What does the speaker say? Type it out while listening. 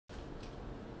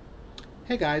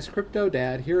Hey guys, Crypto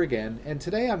Dad here again, and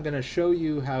today I'm going to show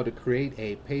you how to create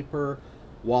a paper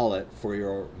wallet for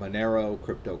your Monero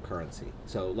cryptocurrency.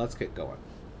 So let's get going.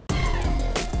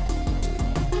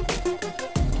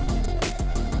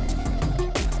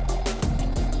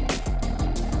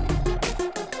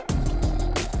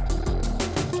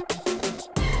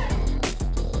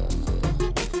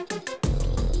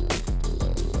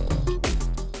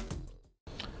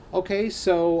 Okay,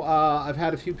 so I've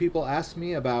had a few people ask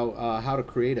me about how to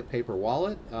create a paper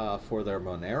wallet for their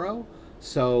Monero.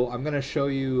 So I'm going to show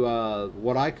you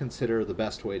what I consider the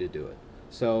best way to do it.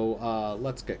 So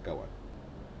let's get going.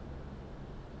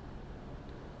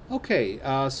 Okay,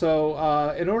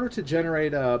 in order to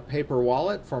generate a paper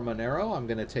wallet for Monero, I'm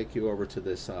going to take you over to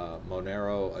this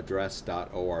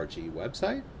moneroaddress.org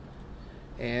website.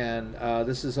 And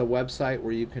this is a website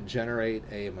where you can generate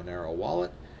a Monero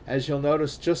wallet. As you'll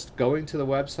notice, just going to the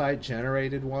website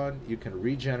generated one. You can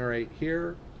regenerate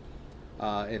here,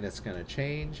 and it's going to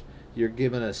change. You're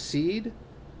given a seed.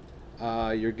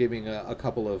 You're giving a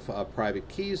couple of private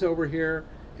keys over here,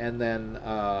 and then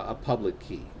a public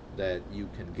key that you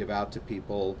can give out to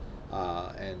people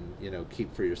and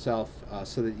keep for yourself,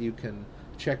 so that you can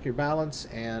check your balance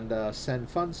and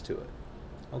send funds to it.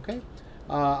 Okay.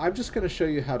 I'm just going to show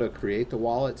you how to create the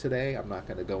wallet today. I'm not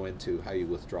going to go into how you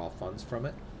withdraw funds from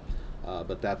it,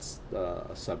 but that's a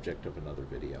subject of another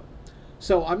video.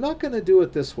 So I'm not going to do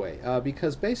it this way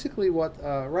because basically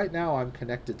right now I'm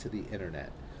connected to the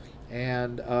internet.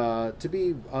 And to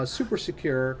be super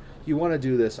secure, you want to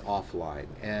do this offline.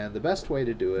 And the best way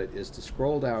to do it is to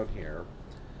scroll down here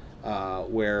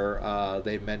where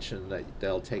they mention that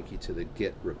they'll take you to the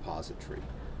Git repository.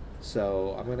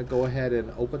 So I'm going to go ahead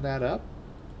and open that up.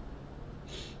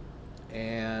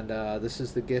 And this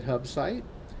is the GitHub site.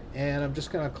 And I'm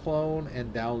just going to clone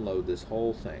and download this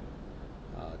whole thing.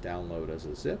 Download as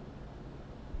a zip.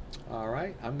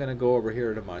 Alright, I'm going to go over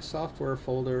here to my software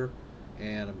folder.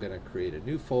 And I'm going to create a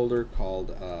new folder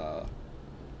called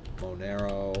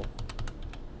Monero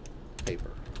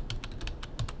Paper.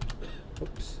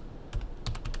 Oops.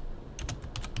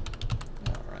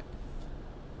 Alright.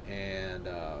 And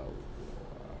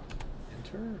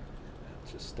enter.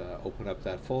 Just open up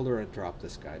that folder and drop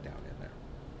this guy down in there.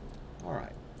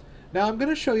 Alright. Now I'm going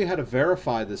to show you how to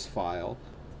verify this file.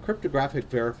 Cryptographic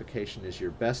verification is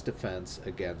your best defense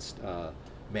against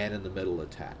man-in-the-middle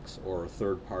attacks or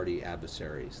third-party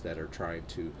adversaries that are trying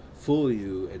to fool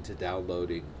you into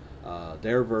downloading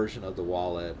their version of the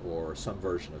wallet or some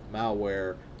version of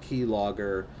malware,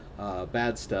 keylogger,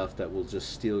 bad stuff that will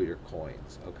just steal your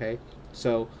coins. Okay,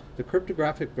 so the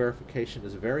cryptographic verification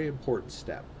is a very important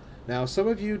step. Now some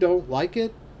of you don't like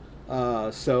it,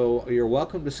 so you're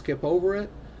welcome to skip over it.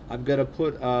 I'm going to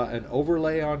put an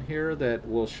overlay on here that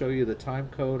will show you the time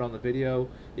code on the video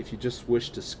if you just wish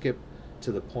to skip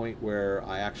to the point where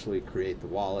I actually create the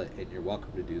wallet, and you're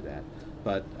welcome to do that.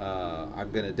 But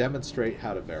I'm going to demonstrate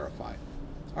how to verify.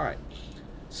 Alright,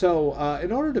 so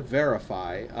in order to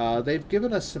verify, they've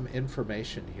given us some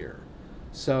information here.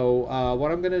 So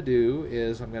what I'm going to do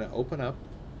is I'm going to open up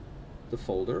the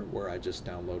folder where I just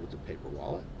downloaded the paper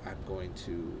wallet. I'm going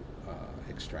to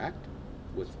extract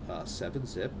with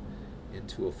 7-zip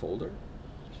into a folder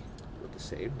with the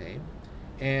same name.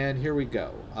 And here we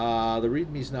go. The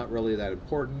README is not really that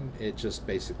important. It just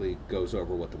basically goes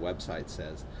over what the website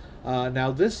says.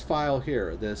 Now this file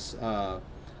here, this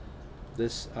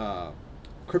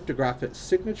cryptographic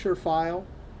signature file,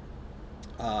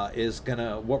 is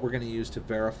what we're gonna use to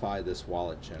verify this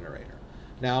wallet generator.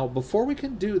 Now before we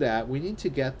can do that, we need to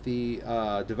get the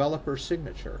developer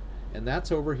signature, and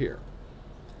that's over here.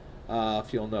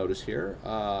 If you'll notice here,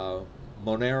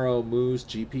 Monero moves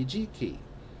GPG key.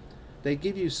 They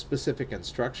give you specific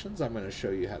instructions. I'm going to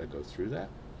show you how to go through that.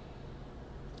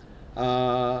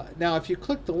 Now if you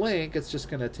click the link, it's just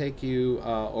going to take you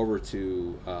over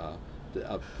to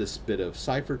this bit of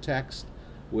ciphertext,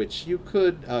 which you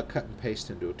could cut and paste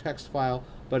into a text file,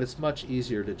 but it's much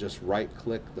easier to just right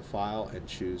click the file and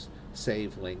choose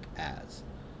Save Link As.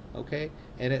 Okay,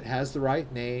 and it has the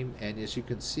right name, and as you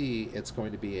can see, it's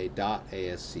going to be a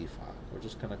 .asc file. We're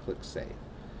just going to click Save.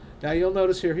 Now you'll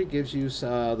notice here he gives you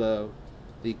the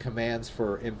commands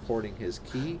for importing his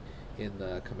key in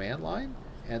the command line,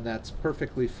 and that's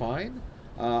perfectly fine.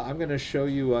 I'm going to show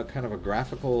you kind of a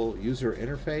graphical user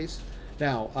interface.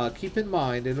 Now keep in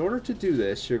mind, in order to do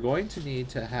this, you're going to need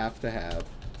to have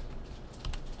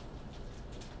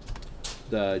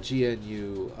the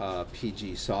GNU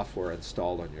PG software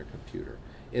installed on your computer.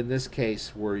 In this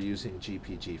case, we're using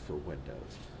GPG for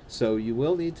Windows. So you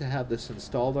will need to have this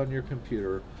installed on your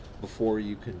computer before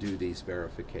you can do these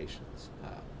verifications.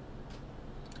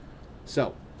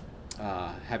 So,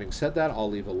 having said that, I'll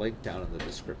leave a link down in the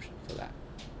description for that.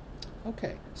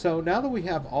 Okay, so now that we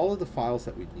have all of the files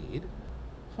that we need,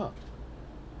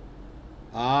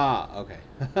 okay,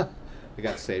 it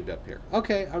got saved up here.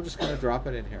 Okay, I'm just going to drop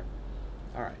it in here.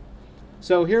 All right,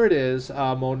 so here it is,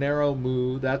 Monero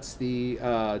V, that's the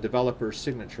developer's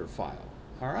signature file.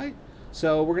 All right,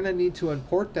 so we're going to need to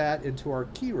import that into our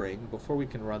keyring before we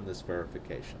can run this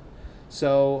verification.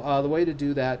 So the way to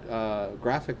do that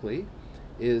graphically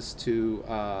is to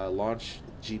launch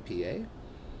GPA.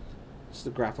 It's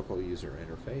the graphical user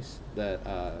interface that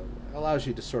allows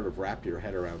you to sort of wrap your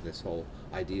head around this whole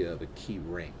idea of a key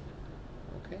ring.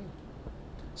 Okay,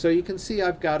 so you can see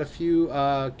I've got a few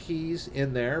keys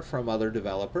in there from other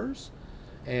developers,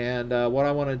 and what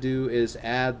I want to do is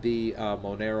add the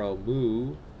Monero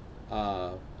V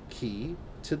key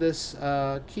to this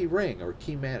key ring or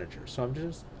key manager. So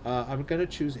I'm going to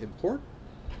choose import,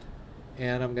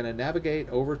 and I'm going to navigate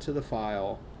over to the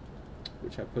file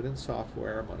which I put in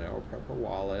software, Monero Prepper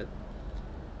Wallet,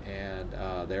 and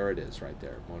there it is right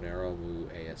there, Monero V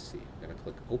ASC. I'm going to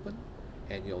click open,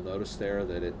 and you'll notice there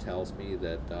that it tells me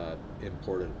that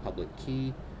imported a public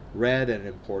key, read and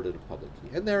imported a public key,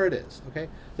 and there it is. Okay,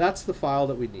 that's the file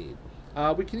that we need.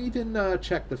 We can even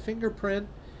check the fingerprint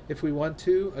if we want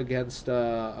to against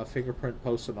a fingerprint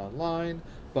posted online,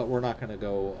 but we're not going to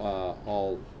go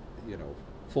all,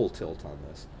 full tilt on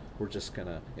this. We're just going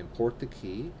to import the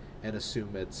key and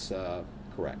assume it's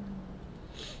correct.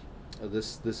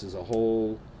 This is a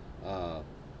whole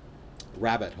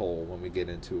rabbit hole when we get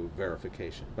into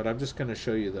verification, but I'm just going to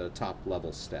show you the top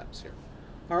level steps here.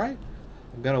 All right,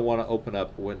 I'm going to want to open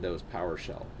up Windows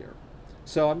PowerShell here.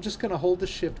 So I'm just going to hold the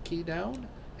Shift key down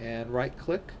and right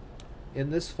click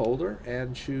in this folder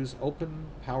and choose Open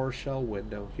PowerShell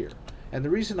window here. And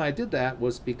the reason I did that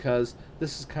was because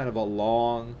this is kind of a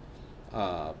long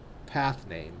path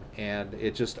name, and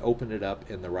it just opened it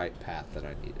up in the right path that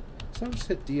I needed. So I'll just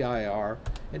hit dir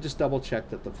and just double check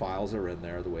that the files are in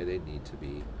there the way they need to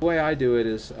be. The way I do it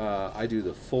is I do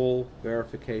the full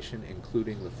verification,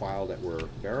 including the file that we're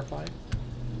verifying.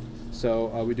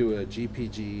 So we do a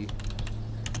gpg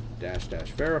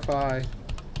 --verify,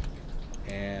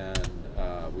 and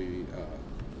we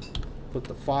put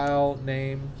the file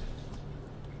name,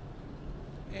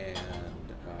 and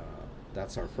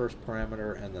that's our first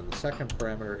parameter, and then the second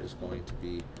parameter is going to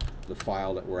be the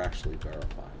file that we're actually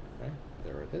verifying. Okay,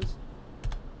 there it is.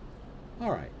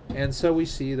 All right, and so we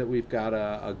see that we've got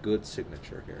a good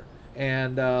signature here,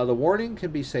 and the warning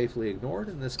can be safely ignored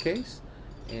in this case,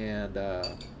 and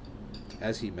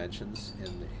as he mentions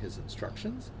in his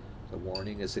instructions, the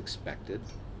warning is expected.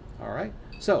 All right,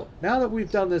 so now that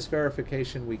we've done this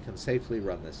verification, we can safely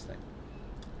run this thing.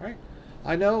 All right.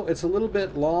 I know it's a little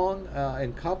bit long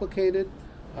and complicated,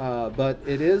 but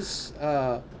it is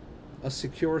a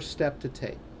secure step to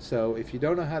take. So if you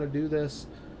don't know how to do this,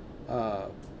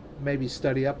 maybe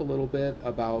study up a little bit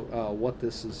about what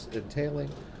this is entailing.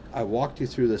 I walked you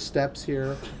through the steps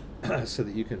here so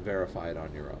that you can verify it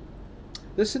on your own.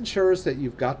 This ensures that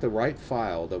you've got the right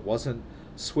file that wasn't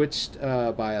switched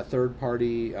by a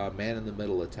third-party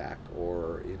man-in-the-middle attack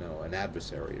or an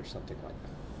adversary or something like that.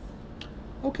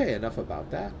 Okay, enough about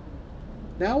that.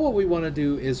 Now what we want to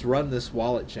do is run this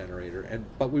wallet generator,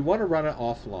 but we want to run it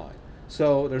offline.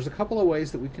 So there's a couple of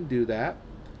ways that we can do that.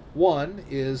 One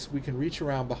is we can reach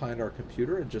around behind our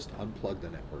computer and just unplug the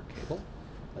network cable.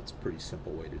 That's a pretty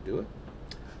simple way to do it.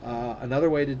 Another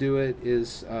way to do it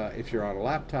is if you're on a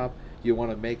laptop, you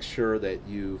want to make sure that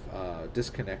you've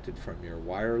disconnected from your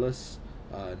wireless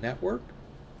network.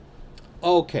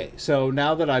 Okay, so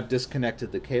now that I've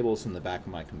disconnected the cables in the back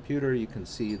of my computer, you can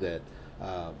see that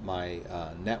my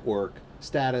network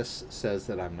status says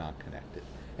that I'm not connected.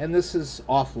 And this is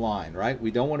offline, right?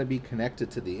 We don't want to be connected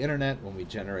to the internet when we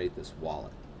generate this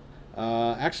wallet.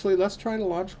 Actually, let's try to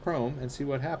launch Chrome and see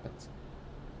what happens.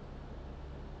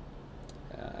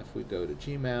 If we go to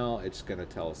Gmail, it's going to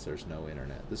tell us there's no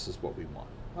internet. This is what we want.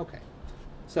 Okay,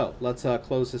 so let's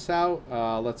close this out.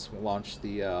 Let's launch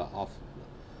the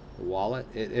wallet.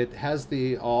 It has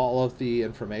all of the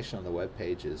information on the web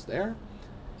page is there,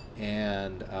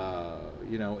 and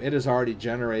it has already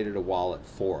generated a wallet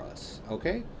for us.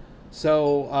 Okay,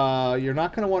 so you're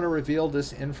not going to want to reveal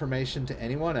this information to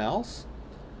anyone else.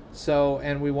 So,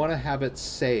 and we want to have it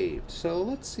saved. So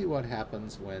let's see what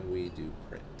happens when we do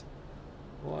print.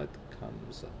 What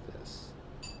comes of this?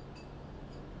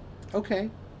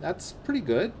 Okay, that's pretty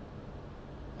good.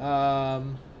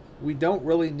 We don't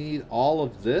really need all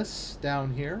of this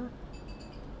down here.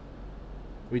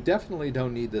 We definitely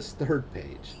don't need this third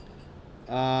page.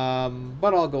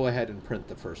 But I'll go ahead and print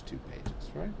the first two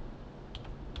pages, right?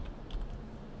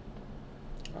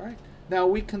 All right. Now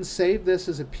we can save this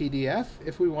as a PDF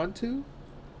if we want to.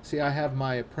 See, I have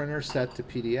my printer set to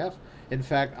PDF. In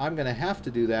fact, I'm going to have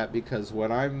to do that because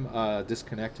when I'm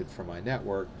disconnected from my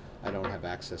network, I don't have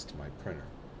access to my printer.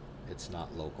 It's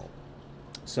not local.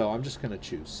 So I'm just going to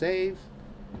choose Save,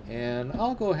 and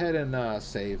I'll go ahead and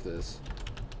save this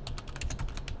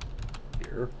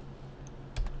here.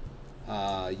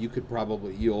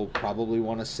 You'll probably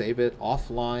want to save it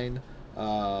offline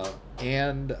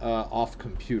and off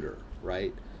computer,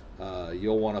 right?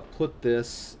 You'll want to put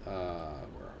this, where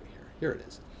are we here? Here it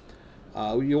is.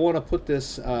 You'll want to put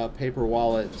this paper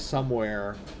wallet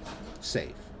somewhere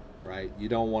safe, right? You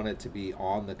don't want it to be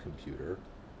on the computer.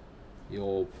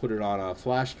 You'll put it on a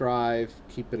flash drive,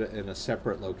 keep it in a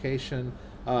separate location,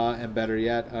 and better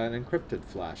yet, an encrypted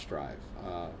flash drive.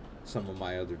 Some of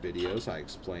my other videos I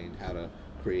explained how to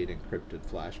create encrypted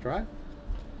flash drive.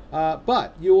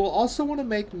 But you will also want to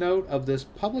make note of this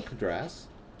public address.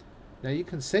 Now you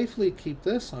can safely keep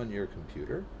this on your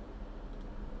computer.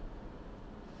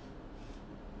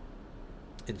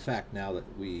 In fact, now that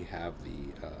we have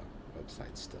the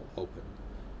website still open,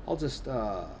 I'll just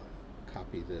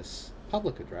copy this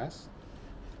public address,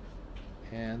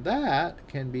 and that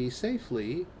can be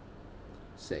safely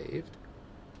saved.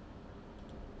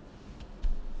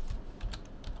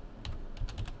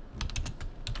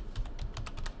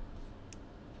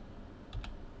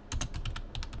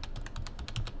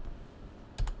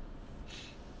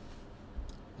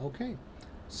 Okay,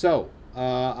 so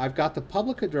I've got the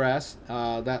public address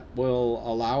that will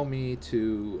allow me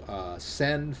to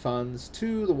send funds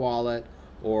to the wallet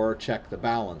or check the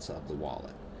balance of the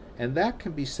wallet. And that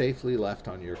can be safely left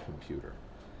on your computer.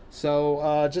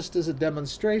 So just as a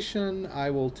demonstration,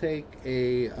 I will take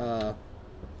a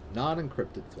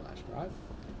non-encrypted flash drive.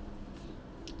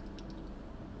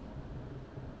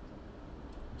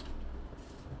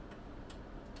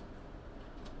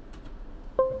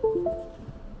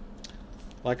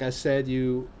 Like I said,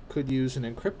 you could use an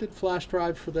encrypted flash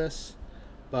drive for this,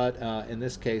 but in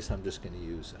this case, I'm just going to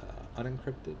use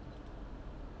unencrypted.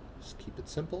 Just keep it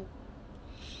simple.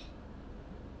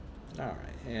 All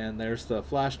right, and there's the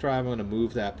flash drive. I'm going to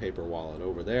move that paper wallet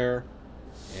over there,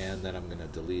 and then I'm going to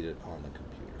delete it on the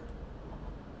computer.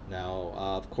 Now,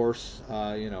 of course,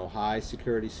 you know, high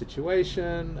security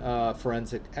situation,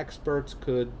 forensic experts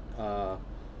could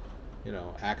you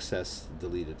know, access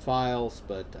deleted files,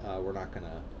 but we're not going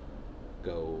to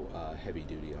go heavy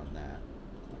duty on that.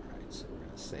 All right, so we're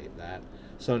going to save that.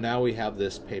 So now we have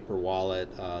this paper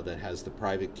wallet that has the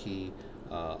private key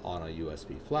on a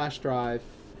USB flash drive.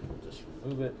 And we'll just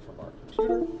remove it from our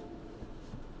computer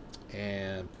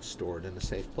and store it in a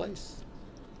safe place.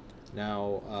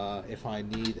 Now, if I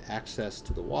need access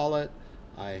to the wallet,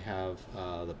 I have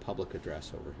the public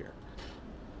address over here.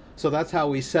 So that's how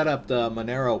we set up the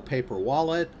Monero paper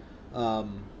wallet.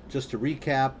 Just to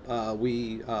recap,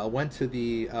 we went to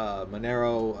the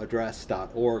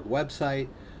moneroaddress.org website.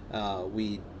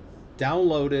 We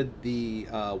downloaded the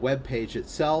web page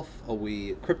itself.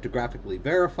 We cryptographically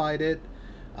verified it.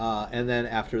 And then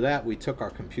after that, we took our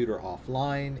computer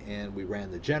offline and we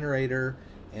ran the generator.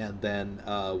 And then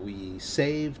we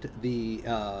saved the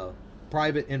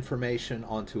private information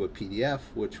onto a PDF,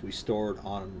 which we stored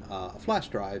on a flash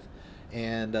drive,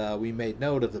 and we made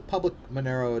note of the public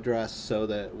Monero address so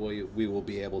that we will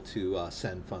be able to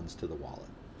send funds to the wallet.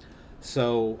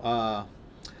 So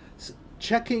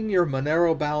checking your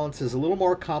Monero balance is a little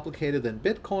more complicated than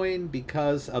Bitcoin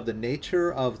because of the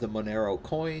nature of the Monero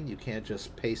coin. You can't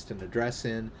just paste an address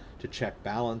in to check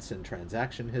balance and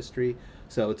transaction history,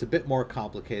 so it's a bit more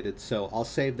complicated, so I'll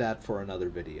save that for another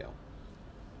video.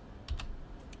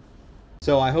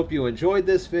 So I hope you enjoyed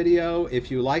this video. If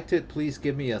you liked it, please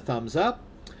give me a thumbs up.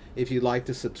 If you'd like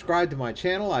to subscribe to my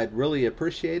channel, I'd really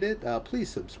appreciate it. Please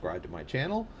subscribe to my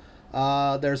channel.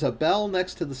 There's a bell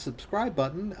next to the subscribe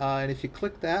button, and if you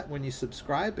click that when you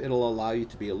subscribe, it'll allow you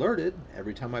to be alerted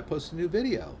every time I post a new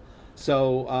video.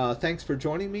 So thanks for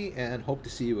joining me, and hope to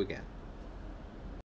see you again.